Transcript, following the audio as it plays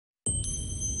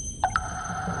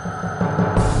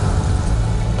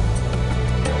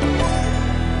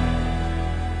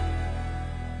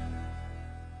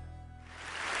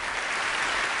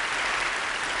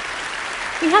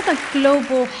have a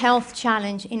global health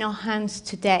challenge in our hands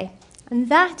today, and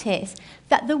that is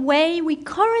that the way we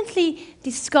currently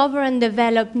discover and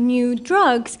develop new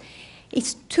drugs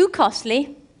is too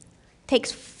costly,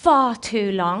 takes far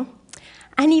too long,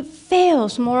 and it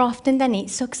fails more often than it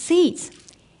succeeds.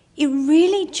 It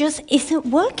really just isn't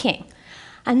working.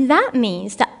 And that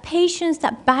means that patients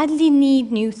that badly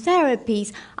need new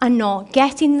therapies are not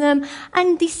getting them,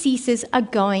 and diseases are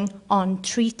going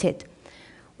untreated.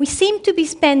 We seem to be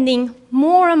spending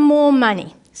more and more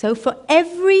money. So for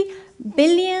every $1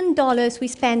 billion we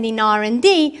spend in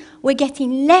R&D, we're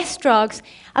getting less drugs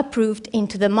approved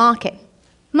into the market.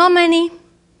 More money,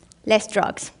 less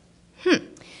drugs.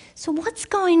 So what's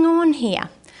going on here?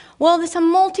 Well, there's a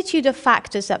multitude of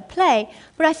factors at play,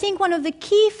 but I think one of the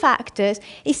key factors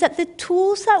is that the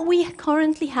tools that we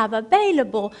currently have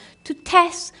available to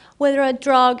test whether a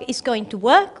drug is going to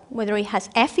work, whether it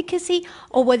has efficacy,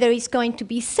 or whether it's going to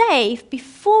be safe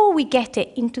before we get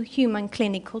it into human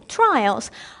clinical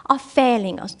trials are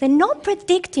failing us. They're not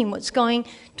predicting what's going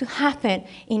to happen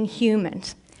in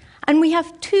humans. And we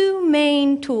have two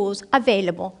main tools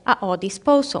available at our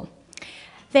disposal.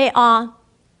 They are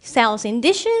cells in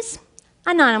dishes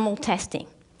and animal testing.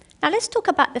 Now let's talk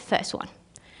about the first one.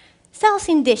 Cells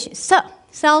in dishes. So,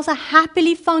 cells are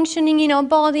happily functioning in our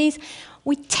bodies.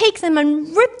 We take them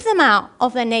and rip them out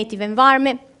of their native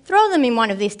environment, throw them in one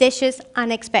of these dishes,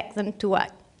 and expect them to work.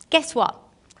 Guess what?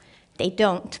 They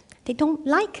don't. They don't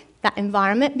like that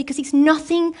environment because it's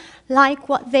nothing like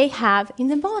what they have in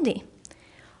the body.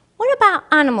 What about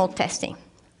animal testing?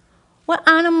 Well,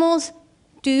 animals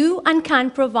do and can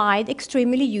provide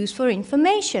extremely useful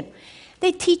information.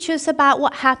 They teach us about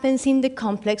what happens in the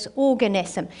complex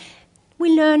organism.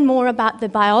 We learn more about the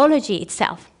biology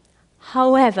itself.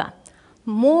 However,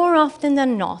 more often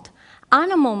than not,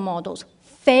 animal models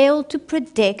fail to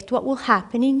predict what will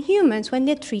happen in humans when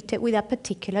they're treated with a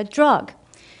particular drug.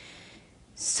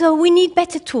 So we need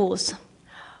better tools.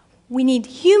 We need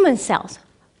human cells,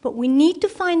 but we need to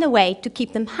find a way to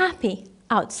keep them happy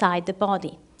outside the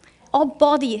body. Our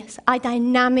bodies are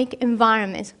dynamic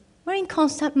environments. We're in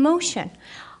constant motion.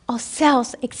 Our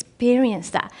cells experience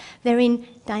that. They're in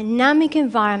dynamic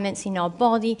environments in our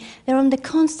body. They're under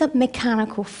constant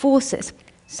mechanical forces.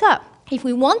 So, if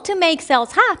we want to make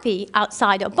cells happy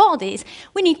outside our bodies,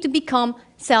 we need to become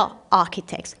cell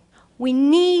architects. We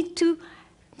need to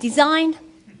design,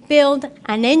 build,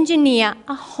 and engineer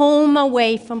a home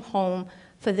away from home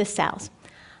for the cells.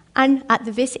 And at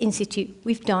the VIS Institute,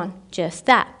 we've done just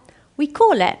that. We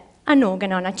call it an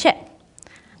organ on a chip.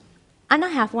 And I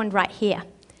have one right here.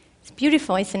 It's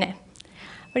beautiful, isn't it?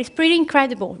 But it's pretty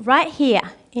incredible. Right here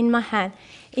in my hand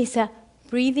is a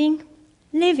breathing,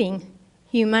 living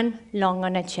human lung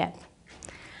on a chip.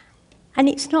 And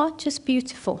it's not just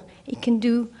beautiful. It can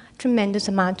do a tremendous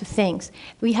amount of things.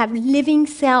 We have living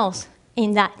cells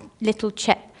in that little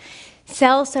chip.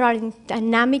 Cells that are in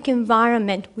dynamic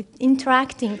environment with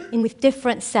interacting with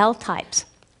different cell types.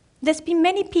 There's been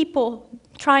many people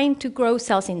trying to grow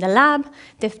cells in the lab.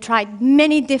 They've tried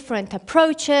many different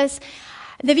approaches.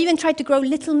 They've even tried to grow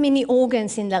little mini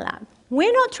organs in the lab.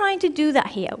 We're not trying to do that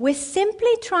here. We're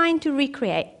simply trying to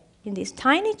recreate, in this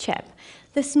tiny chip,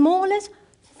 the smallest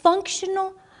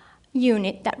functional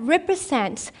unit that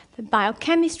represents the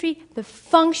biochemistry, the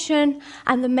function,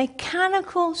 and the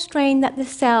mechanical strain that the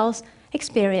cells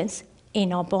experience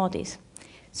in our bodies.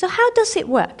 So how does it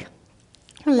work?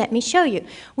 Let me show you.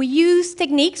 We use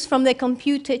techniques from the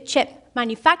computer chip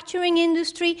manufacturing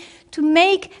industry to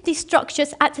make these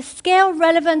structures at a scale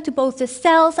relevant to both the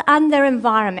cells and their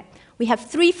environment. We have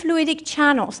 3 fluidic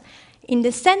channels. In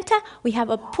the center, we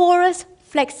have a porous,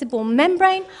 flexible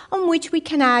membrane on which we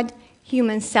can add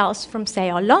human cells from, say,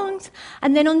 our lungs.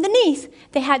 And then underneath,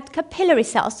 they had capillary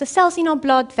cells, the cells in our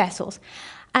blood vessels.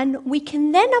 And we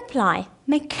can then apply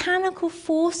mechanical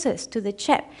forces to the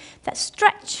chip that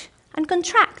stretch and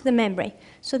contract the membrane.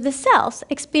 So the cells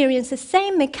experience the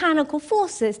same mechanical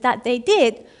forces that they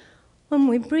did when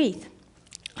we breathe,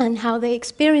 and how they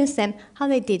experience them, how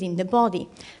they did in the body.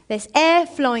 There's air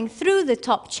flowing through the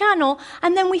top channel,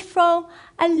 and then we throw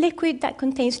a liquid that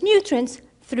contains nutrients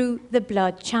through the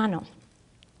blood channel.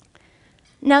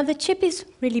 Now the chip is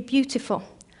really beautiful,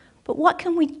 but what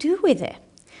can we do with it?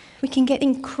 We can get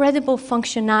incredible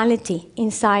functionality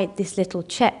inside these little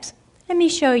chips. Let me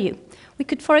show you. We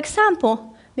could, for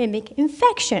example, mimic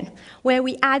infection, where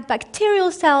we add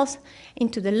bacterial cells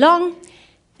into the lung.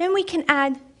 Then we can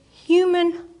add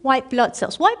human white blood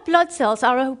cells. White blood cells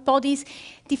are our body's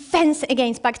defense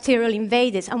against bacterial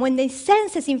invaders. And when they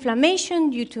sense this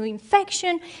inflammation due to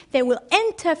infection, they will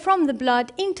enter from the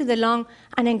blood into the lung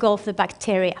and engulf the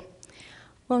bacteria.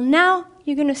 Well, now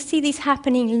you're going to see this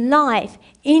happening live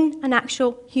in an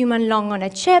actual human lung on a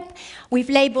chip. We've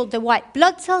labeled the white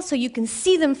blood cells so you can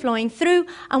see them flowing through,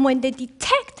 and when they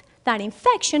detect that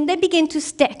infection, they begin to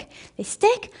stick. They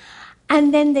stick,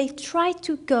 and then they try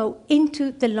to go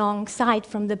into the lung side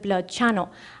from the blood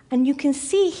channel. And you can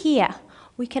see here,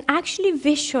 we can actually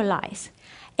visualize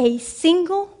a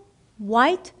single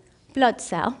white blood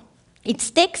cell. It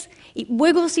sticks, it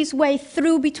wiggles its way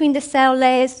through between the cell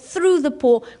layers, through the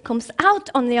pore, comes out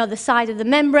on the other side of the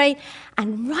membrane,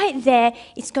 and right there,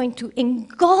 it's going to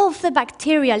engulf the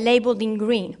bacteria labeled in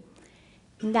green.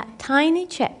 In that tiny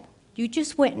chip, you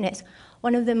just witnessed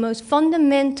one of the most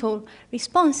fundamental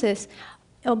responses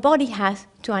our body has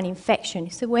to an infection.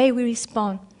 It's the way we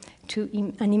respond to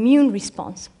an immune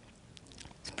response.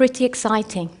 It's pretty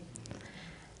exciting.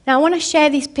 Now, I want to share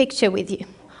this picture with you.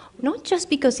 Not just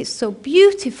because it's so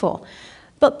beautiful,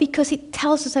 but because it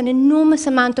tells us an enormous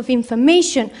amount of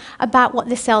information about what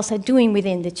the cells are doing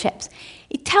within the chips.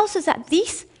 It tells us that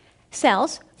these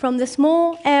cells, from the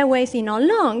small airways in our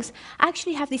lungs,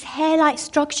 actually have these hair-like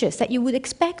structures that you would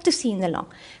expect to see in the lung.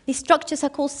 These structures are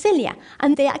called cilia,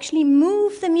 and they actually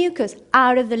move the mucus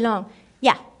out of the lung.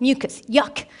 Yeah, mucus,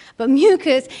 yuck. But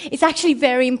mucus is actually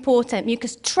very important.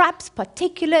 Mucus traps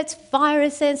particulates,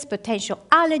 viruses, potential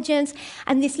allergens,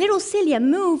 and these little cilia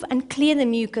move and clear the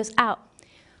mucus out.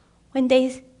 When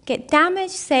they get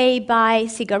damaged, say by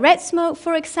cigarette smoke,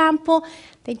 for example,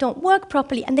 they don't work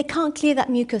properly and they can't clear that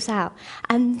mucus out.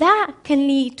 And that can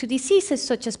lead to diseases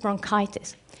such as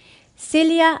bronchitis.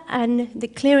 Cilia and the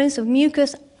clearance of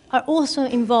mucus are also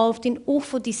involved in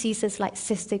awful diseases like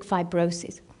cystic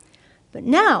fibrosis. But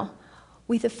now,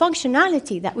 with the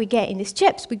functionality that we get in these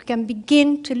chips, we can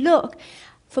begin to look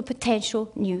for potential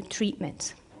new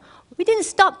treatments. We didn't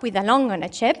stop with a lung on a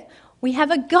chip. We have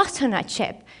a gut on a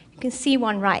chip. You can see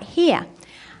one right here.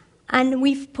 And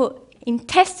we've put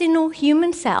intestinal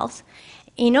human cells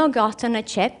in our gut on a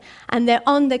chip, and they're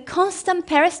on the constant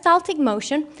peristaltic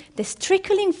motion. There's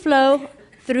trickling flow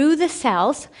through the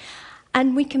cells,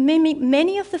 and we can mimic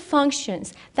many of the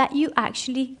functions that you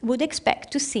actually would expect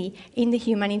to see in the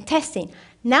human intestine.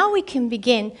 Now we can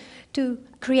begin to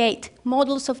create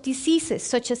models of diseases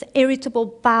such as irritable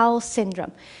bowel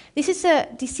syndrome. This is a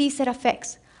disease that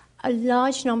affects a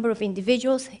large number of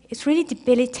individuals. It's really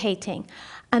debilitating,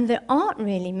 and there aren't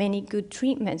really many good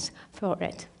treatments for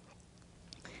it.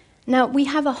 Now, we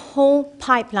have a whole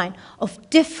pipeline of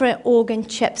different organ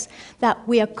chips that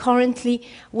we are currently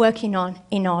working on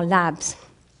in our labs.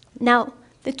 Now,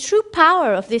 the true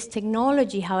power of this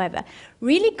technology, however,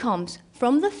 really comes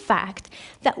from the fact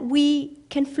that we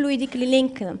can fluidically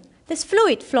link them. There's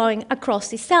fluid flowing across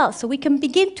the cells, so we can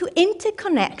begin to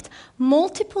interconnect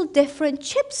multiple different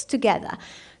chips together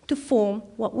to form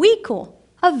what we call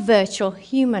a virtual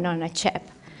human on a chip.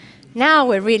 Now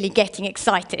we're really getting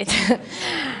excited.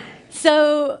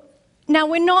 So now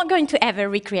we're not going to ever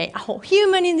recreate a whole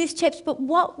human in these chips, but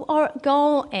what our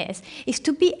goal is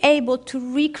to be able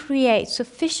to recreate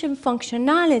sufficient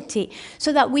functionality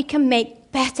so that we can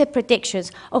make better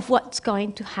predictions of what's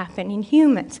going to happen in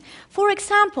humans. For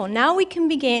example, now we can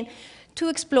begin to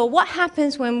explore what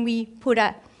happens when we put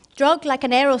a drug like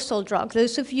an aerosol drug.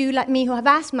 Those of you like me who have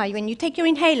asthma, when you take your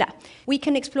inhaler, we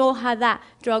can explore how that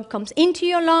drug comes into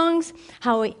your lungs,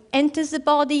 how it enters the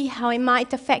body, how it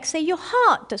might affect, say, your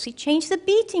heart. Does it change the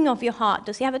beating of your heart?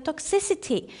 Does it have a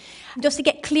toxicity? Does it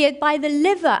get cleared by the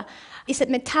liver? Is it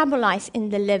metabolized in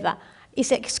the liver? Is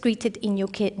it excreted in your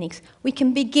kidneys? We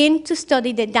can begin to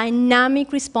study the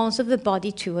dynamic response of the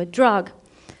body to a drug.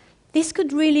 This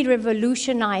could really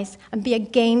revolutionize and be a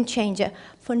game changer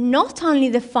for not only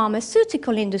the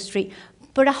pharmaceutical industry,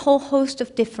 but a whole host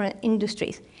of different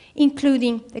industries,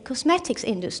 including the cosmetics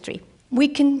industry. We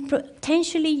can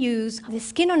potentially use the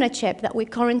skin on a chip that we're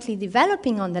currently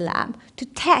developing on the lab to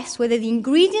test whether the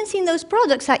ingredients in those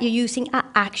products that you're using are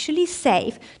actually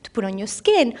safe to put on your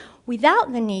skin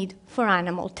without the need for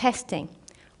animal testing.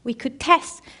 We could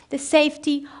test the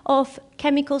safety of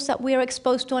chemicals that we are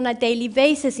exposed to on a daily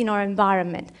basis in our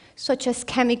environment, such as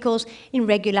chemicals in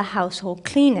regular household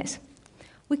cleaners.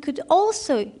 We could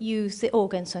also use the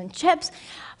organs on chips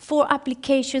for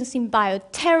applications in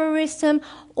bioterrorism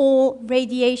or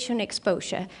radiation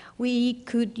exposure. We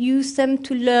could use them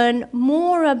to learn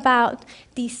more about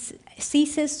these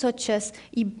diseases such as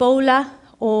Ebola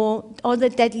or other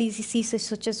deadly diseases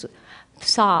such as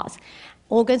SARS.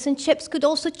 Organs and chips could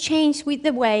also change with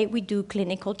the way we do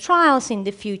clinical trials in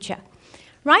the future.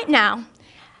 Right now,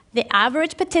 the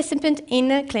average participant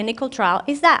in a clinical trial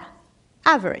is that,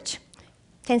 average.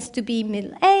 Tends to be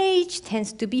middle-aged,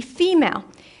 tends to be female.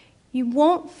 You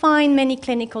won't find many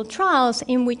clinical trials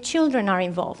in which children are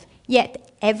involved.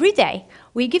 Yet, every day,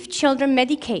 we give children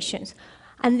medications,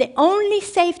 and the only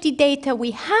safety data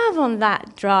we have on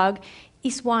that drug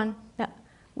is one that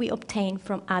we obtain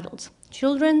from adults.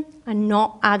 Children are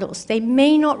not adults. They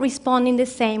may not respond in the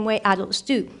same way adults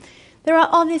do. There are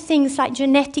other things like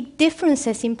genetic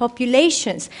differences in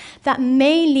populations that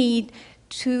may lead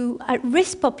to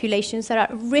at-risk populations that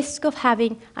are at risk of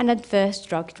having an adverse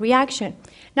drug reaction.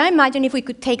 Now imagine if we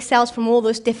could take cells from all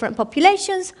those different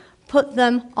populations, put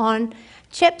them on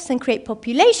chips and create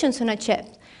populations on a chip.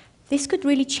 This could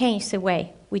really change the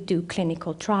way we do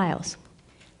clinical trials.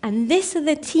 And this is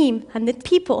the team and the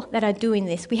people that are doing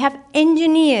this. We have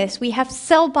engineers, we have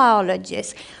cell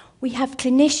biologists, we have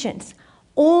clinicians,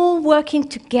 all working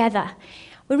together.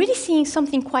 We're really seeing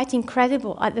something quite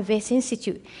incredible at the Wyss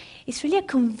Institute. It's really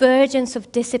a convergence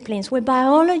of disciplines where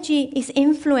biology is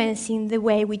influencing the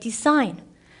way we design,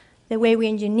 the way we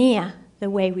engineer, the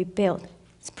way we build.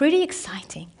 It's pretty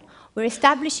exciting. We're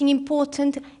establishing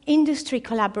important industry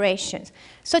collaborations,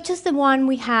 such as the one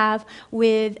we have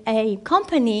with a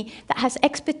company that has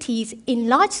expertise in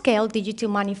large-scale digital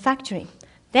manufacturing.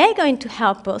 They're going to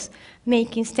help us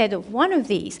make, instead of one of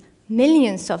these,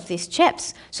 millions of these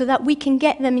chips so that we can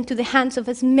get them into the hands of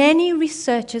as many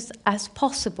researchers as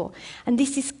possible. And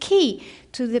this is key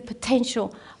to the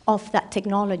potential of that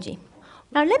technology.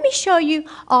 Now let me show you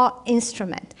our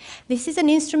instrument. This is an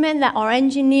instrument that our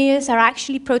engineers are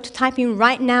actually prototyping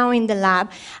right now in the lab.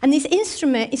 And this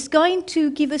instrument is going to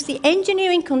give us the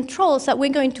engineering controls that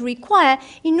we're going to require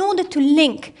in order to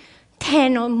link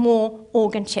 10 or more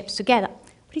organ chips together.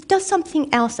 But it does something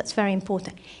else that's very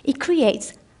important. It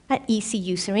creates an easy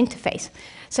user interface.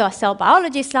 So a cell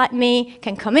biologist like me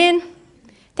can come in,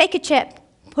 take a chip,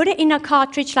 put it in a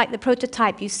cartridge like the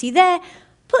prototype you see there,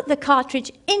 put the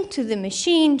cartridge into the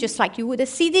machine just like you would a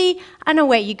CD, and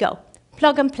away you go.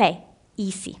 Plug and play,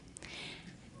 easy.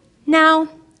 Now,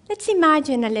 let's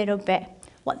imagine a little bit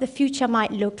what the future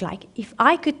might look like if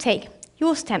I could take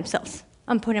your stem cells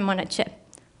and put them on a chip,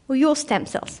 or your stem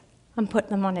cells and put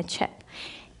them on a chip.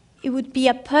 It would be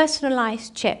a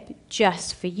personalized chip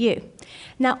just for you.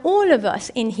 Now, all of us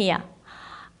in here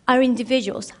are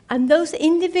individuals, and those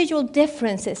individual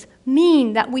differences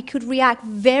mean that we could react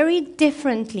very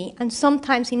differently and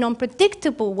sometimes in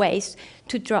unpredictable ways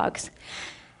to drugs.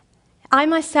 I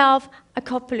myself, a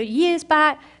couple of years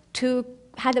back,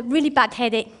 had a really bad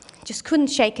headache, just couldn't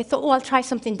shake it, thought, oh, I'll try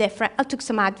something different. I took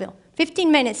some Advil.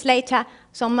 15 minutes later, I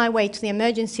was on my way to the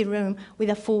emergency room with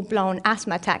a full-blown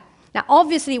asthma attack. Now,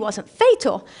 obviously, it wasn't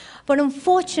fatal, but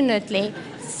unfortunately,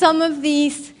 some of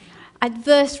these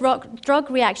adverse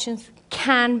drug reactions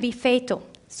can be fatal.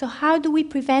 So how do we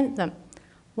prevent them?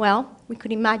 Well, we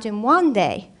could imagine one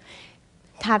day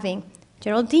having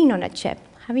Geraldine on a chip,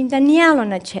 having Danielle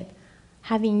on a chip,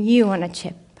 having you on a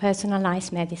chip,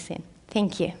 personalized medicine.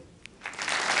 Thank you.